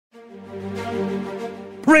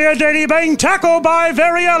Riodini being tackled by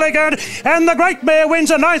Very Elegant, and the Great Mare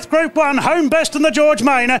wins a 9th Group 1 home best in the George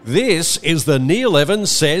Main. This is the Neil Evans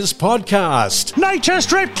Says podcast. Nature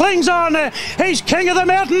Strip clings on. He's king of the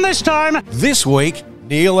mountain this time. This week,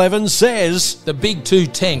 Neil Evans says... The big two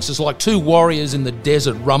tanks is like two warriors in the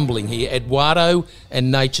desert rumbling here, Eduardo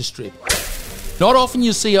and Nature Strip. Not often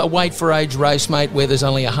you see a weight for age race, mate, where there's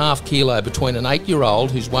only a half kilo between an 8-year-old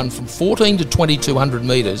who's won from 14 to 2200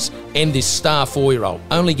 metres and this star 4-year-old,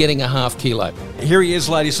 only getting a half kilo. Here he is,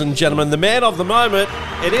 ladies and gentlemen, the man of the moment.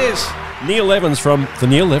 It is Neil Evans from the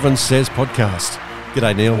Neil Evans Says podcast.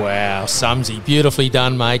 G'day, Neil. Wow, Sumsy, beautifully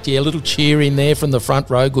done, mate. Yeah, a little cheer in there from the front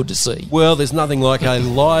row. Good to see. Well, there's nothing like a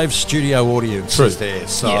live studio audience there.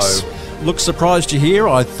 So, yes. Look, surprised you're here.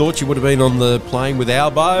 I thought you would have been on the plane with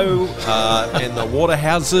Albo and the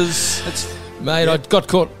Waterhouses. Mate, I got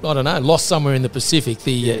caught, I don't know, lost somewhere in the Pacific,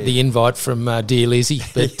 the invite from dear Lizzie.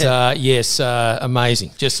 But yes,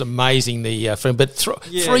 amazing. Just amazing, the film. But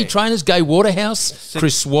three trainers, Gai Waterhouse,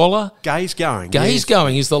 Chris Waller. Gai's going. Gai's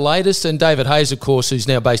going is the latest. And David Hayes, of course, who's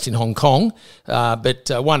now based in Hong Kong.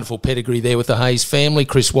 But wonderful pedigree there with the Hayes family.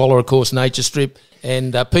 Chris Waller, of course, Nature Strip.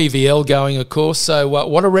 And PVL going, of course. So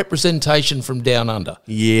what a representation from Down Under.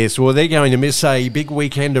 Yes, well, they're going to miss a big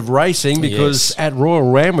weekend of racing because at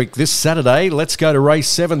Royal Randwick this Saturday, let's go to race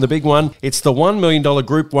 7, the big one. It's the $1 million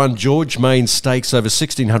Group 1 George Main Stakes over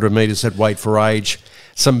 1,600 metres at weight for age.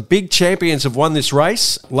 Some big champions have won this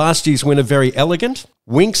race. Last year's winner, Very Elegant.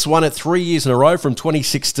 Winx won it 3 years in a row from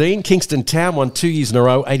 2016. Kingston Town won 2 years in a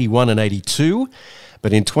row, 81 and 82.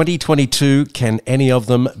 But in 2022, can any of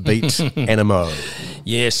them beat NMO?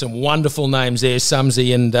 Yeah, some wonderful names there,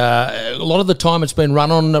 Sumsy, and a lot of the time it's been run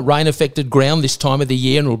on rain-affected ground this time of the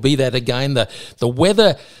year, and it'll be that again. The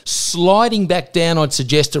weather sliding back down, I'd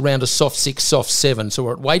suggest, around a soft 6, soft 7. So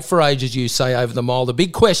we're at weight for age, as you say, over the mile. The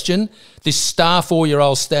big question, this star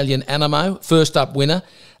 4-year-old stallion, Animo, first up winner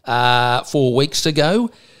 4 weeks ago.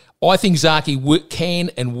 I think Zaki can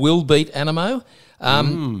and will beat Animo.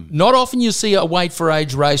 Not often you see a weight for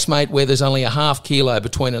age race, mate, where there's only a half kilo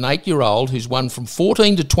between an 8-year-old who's won from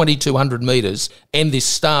 14 to 2200 metres and this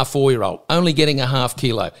star 4-year-old, only getting a half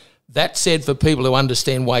kilo. That said, for people who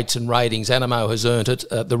understand weights and ratings, Animo has earned it.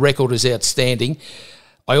 The record is outstanding.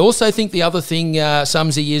 I also think the other thing,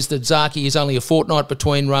 Sumsy, is that Zaki is only a fortnight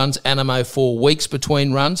between runs, Animo 4 weeks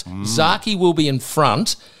between runs. Zaki will be in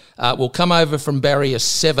front, will come over from barrier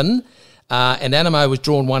 7, and Animo was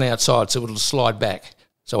drawn one outside, so it'll slide back.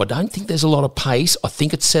 So I don't think there's a lot of pace. I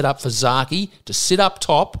think it's set up for Zaki to sit up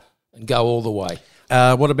top and go all the way.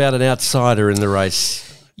 What about an outsider in the race?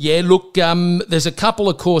 Yeah, look, there's a couple,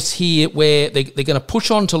 of course, here where they're going to push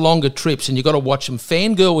on to longer trips, and you've got to watch them.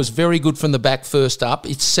 Fangirl was very good from the back first up.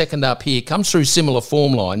 It's second up here. Comes through similar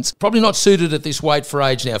form lines. Probably not suited at this weight for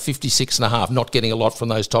age now, 56.5, not getting a lot from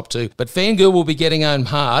those top two. But Fangirl will be getting home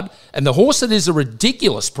hard. And the horse that is a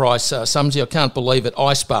ridiculous price, Sumsy, I can't believe it,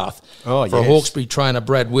 Ice Bath, for a Hawkesbury trainer,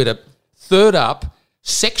 Brad Witter. Third up.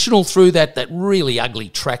 Sectional through that really ugly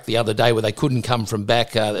track the other day where they couldn't come from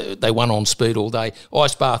back. They won on speed all day.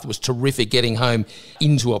 Ice Bath was terrific getting home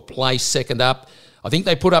into a place second up. I think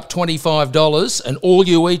they put up $25, and all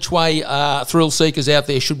you each way thrill seekers out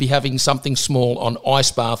there should be having something small on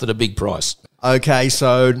Ice Bath at a big price. Okay,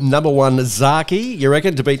 so number 1, Zaki, you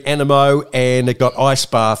reckon, to beat Animo, and it got Ice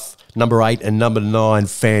Bath, number 8, and number 9,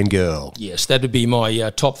 Fangirl. Yes, that would be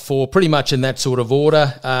my top 4, pretty much in that sort of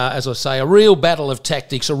order. As I say, a real battle of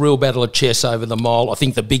tactics, a real battle of chess over the mile. I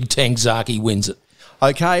think the big tank Zaki wins it.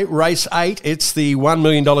 Okay, race 8, it's the $1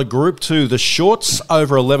 million Group 2, the shorts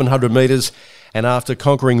over 1,100 metres. And after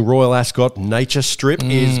conquering Royal Ascot, Nature Strip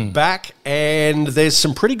is back, and there's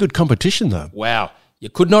some pretty good competition, though. Wow. You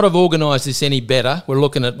could not have organised this any better. We're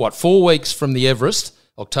looking at, 4 weeks from the Everest,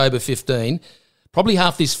 October 15. Probably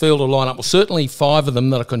half this field will line up. Well, certainly 5 of them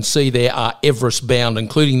that I can see there are Everest bound,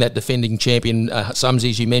 including that defending champion, Sumsy,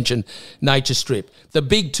 as you mentioned, Nature Strip. The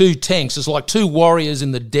big two tanks is like two warriors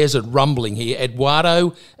in the desert rumbling here,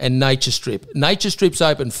 Eduardo and Nature Strip. Nature Strip's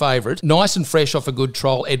open favourite, nice and fresh off a good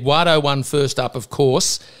trial. Eduardo won first up, of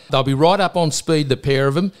course. They'll be right up on speed, the pair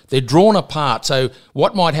of them. They're drawn apart, so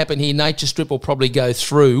what might happen here, Nature Strip will probably go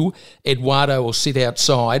through, Eduardo will sit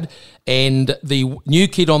outside, and the new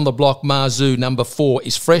kid on the block, Marzu, number 4,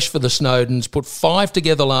 is fresh for the Snowdens, put 5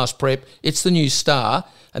 together last prep. It's the new star.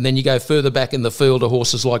 And then you go further back in the field to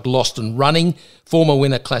horses like Lost and Running, former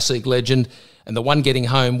winner, Classic Legend. And the one getting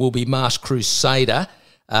home will be Masked Crusader,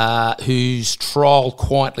 who's trialled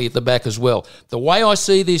quietly at the back as well. The way I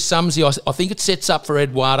see this, Sumsy, I think it sets up for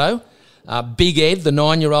Eduardo. Big Ed, the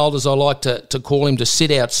 9-year-old, as I like to call him, to sit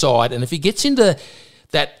outside. And if he gets into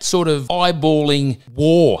that sort of eyeballing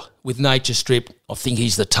war with Nature Strip, I think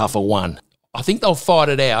he's the tougher one. I think they'll fight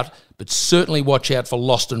it out, but certainly watch out for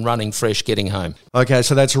Lost and Running Fresh getting home. Okay,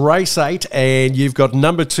 so that's race 8, and you've got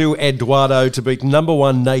number 2, Eduardo, to beat number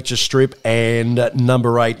 1, Nature Strip, and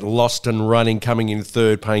number 8, Lost and Running, coming in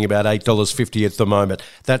third, paying about $8.50 at the moment.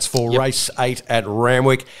 That's for race 8 at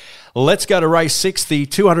Randwick. Let's go to race 6, the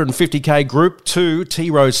 250k Group 2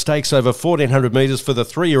 T-Rose Stakes over 1,400 metres for the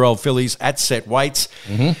 3-year-old fillies at set weights.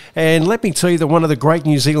 And let me tell you that one of the great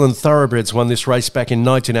New Zealand thoroughbreds won this race back in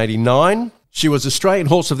 1989. She was Australian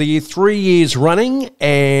Horse of the Year 3 years running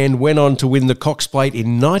and went on to win the Cox Plate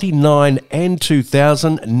in 99 and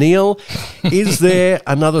 2000. Neil, is there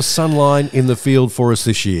another Sunline in the field for us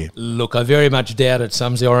this year? Look, I very much doubt it,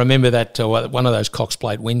 Sumsy. I remember that one of those Cox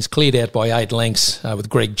Plate wins, cleared out by 8 lengths with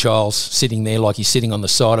Greg Charles sitting there like he's sitting on the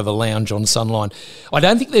side of a lounge on Sunline. I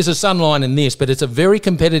don't think there's a Sunline in this, but it's a very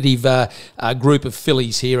competitive group of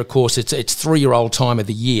fillies here. Of course, it's 3-year-old time of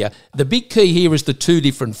the year. The big key here is the 2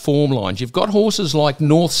 different form lines. You've got horses like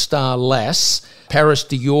North Star Lass, Paris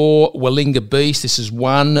Dior, Wallinga Beast. This is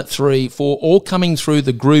 1, 3, 4, all coming through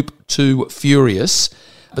the Group 2 Furious.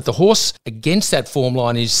 But the horse against that form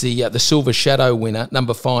line is the Silver Shadow winner,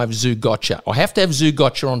 number 5, Zougotcha. I have to have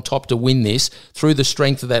Zougotcha on top to win this through the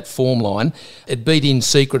strength of that form line. It beat In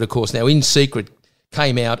Secret, of course. Now, In Secret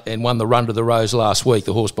came out and won the Run to the Rose last week.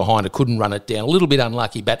 The horse behind it couldn't run it down. A little bit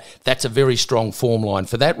unlucky, but that's a very strong form line.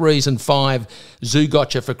 For that reason, 5,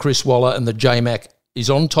 Zougotcha for Chris Waller, and the J-Mac is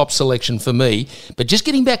on top selection for me. But just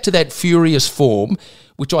getting back to that Furious form,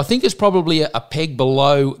 which I think is probably a peg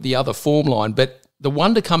below the other form line, but the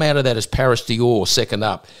one to come out of that is Paris Dior, second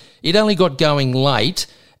up. It only got going late,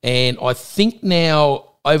 and I think now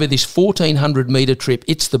over this 1,400-metre trip,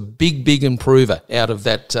 it's the big improver out of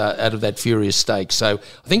that Furious Stakes. So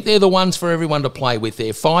I think they're the ones for everyone to play with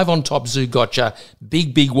there. 5 on top, Zougotcha.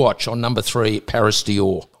 Big watch on number 3, Paris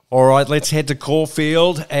Dior. All right, let's head to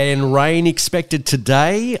Caulfield, and rain expected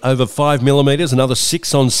today, over 5 millimetres, another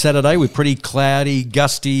 6 on Saturday with pretty cloudy,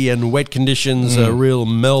 gusty and wet conditions, a real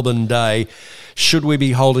Melbourne day. Should we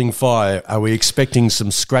be holding fire? Are we expecting some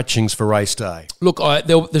scratchings for race day? Look,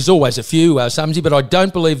 there's always a few, Sumsy, but I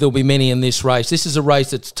don't believe there'll be many in this race. This is a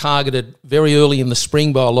race that's targeted very early in the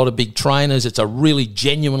spring by a lot of big trainers. It's a really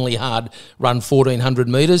genuinely hard run, 1,400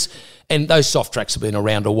 metres, and those soft tracks have been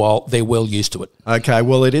around a while. They're well used to it. Okay,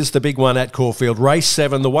 well, it is the big one at Caulfield. Race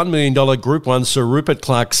 7, the $1 million Group 1 Sir Rupert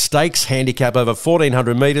Clarke Stakes handicap over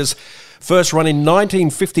 1,400 metres. First run in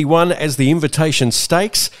 1951 as the Invitation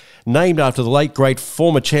Stakes, named after the late great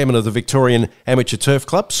former chairman of the Victorian Amateur Turf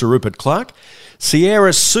Club, Sir Rupert Clarke.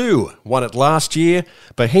 Sierra Sue won it last year,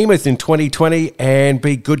 Behemoth in 2020, and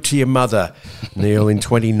Be Good to Your Mother, Neil, in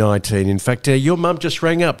 2019. In fact, your mum just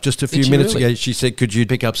rang up just a few minutes ago. She said, could you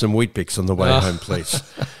pick up some wheat picks on the way home, please?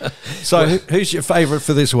 So who's your favourite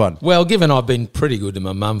for this one? Well, given I've been pretty good to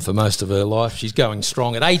my mum for most of her life, she's going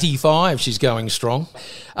strong. At 85, she's going strong.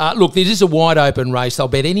 Look, this is a wide open race. I'll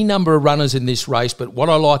bet any number of runners in this race, but what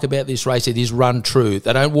I like about this race, it is run true.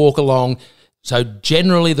 They don't walk along. So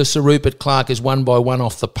generally the Sir Rupert Clarke is 1 by 1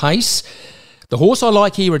 off the pace. The horse I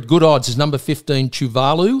like here at good odds is number 15,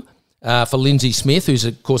 Tuvalu, for Lindsay Smith, who's,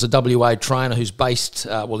 of course, a WA trainer who's based,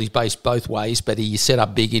 he's based both ways, but he's set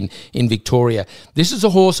up big in Victoria. This is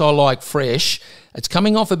a horse I like fresh. It's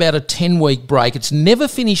coming off about a 10-week break. It's never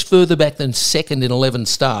finished further back than second in 11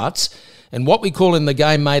 starts. And what we call in the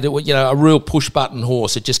game, mate, a real push-button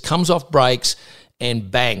horse. It just comes off breaks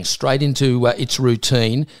and bang, straight into its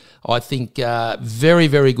routine. I think very,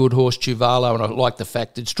 very good horse, Tuvalu, and I like the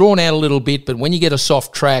fact it's drawn out a little bit, but when you get a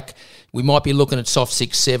soft track, we might be looking at soft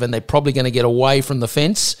 6, 7. They're probably going to get away from the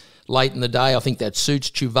fence late in the day. I think that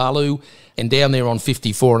suits Tuvalu. And down there on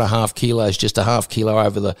 54.5 kilos, just a half kilo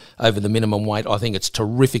over the minimum weight, I think it's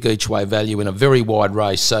terrific each way value in a very wide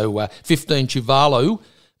race. So 15 Tuvalu,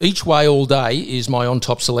 each way all day, is my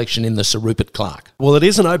on-top selection in the Sir Rupert Clarke. Well, it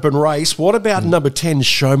is an open race. What about number 10,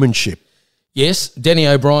 Showmanship? Yes, Denny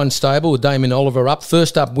O'Brien's stable with Damien Oliver up.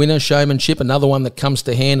 First up winner, Showmanship, another one that comes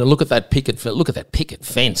to hand. And look at that picket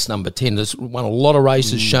fence, number 10. It's won a lot of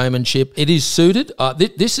races, Showmanship. It is suited.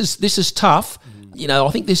 This is tough. I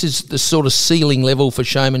think this is the sort of ceiling level for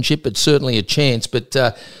Showmanship, but certainly a chance. But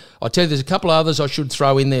I tell you, there's a couple of others I should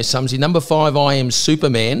throw in there, Sumsy. Number 5, I Am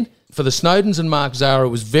Superman. For the Snowdens and Mark Zahra,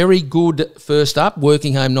 it was very good first up,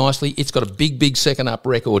 working home nicely. It's got a big second up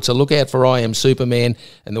record, so look out for I Am Superman.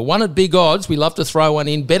 And the one at big odds, we love to throw one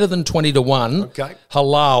in, better than 20 to 1. Okay.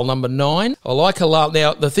 Halal, number 9. I like Halal.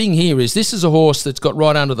 Now, the thing here is this is a horse that's got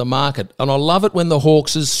right under the market, and I love it when the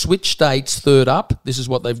Hawkses switch states third up. This is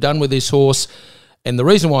what they've done with this horse. And the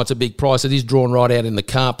reason why it's a big price, it is drawn right out in the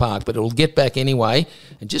car park, but it'll get back anyway.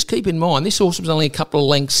 And just keep in mind, this horse was only a couple of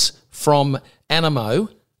lengths from Animo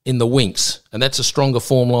in the Winks, and that's a stronger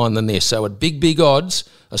form line than this. So at big odds,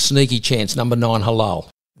 a sneaky chance, number 9, Halal.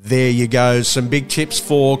 There you go. Some big tips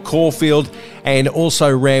for Caulfield and also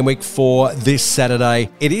Randwick for this Saturday.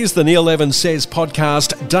 It is the Neil Evans Says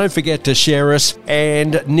podcast. Don't forget to share us.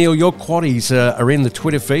 And Neil, your quaddies are in the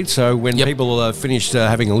Twitter feed, so when people are finished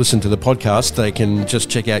having a listen to the podcast, they can just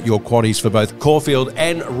check out your quaddies for both Caulfield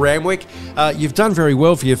and Randwick. You've done very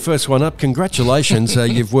well for your first one up. Congratulations.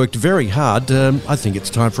 You've worked very hard. I think it's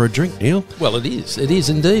time for a drink, Neil. Well, it is. It is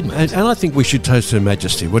indeed, mate. And I think we should toast Her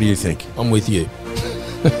Majesty. What do you think? I'm with you.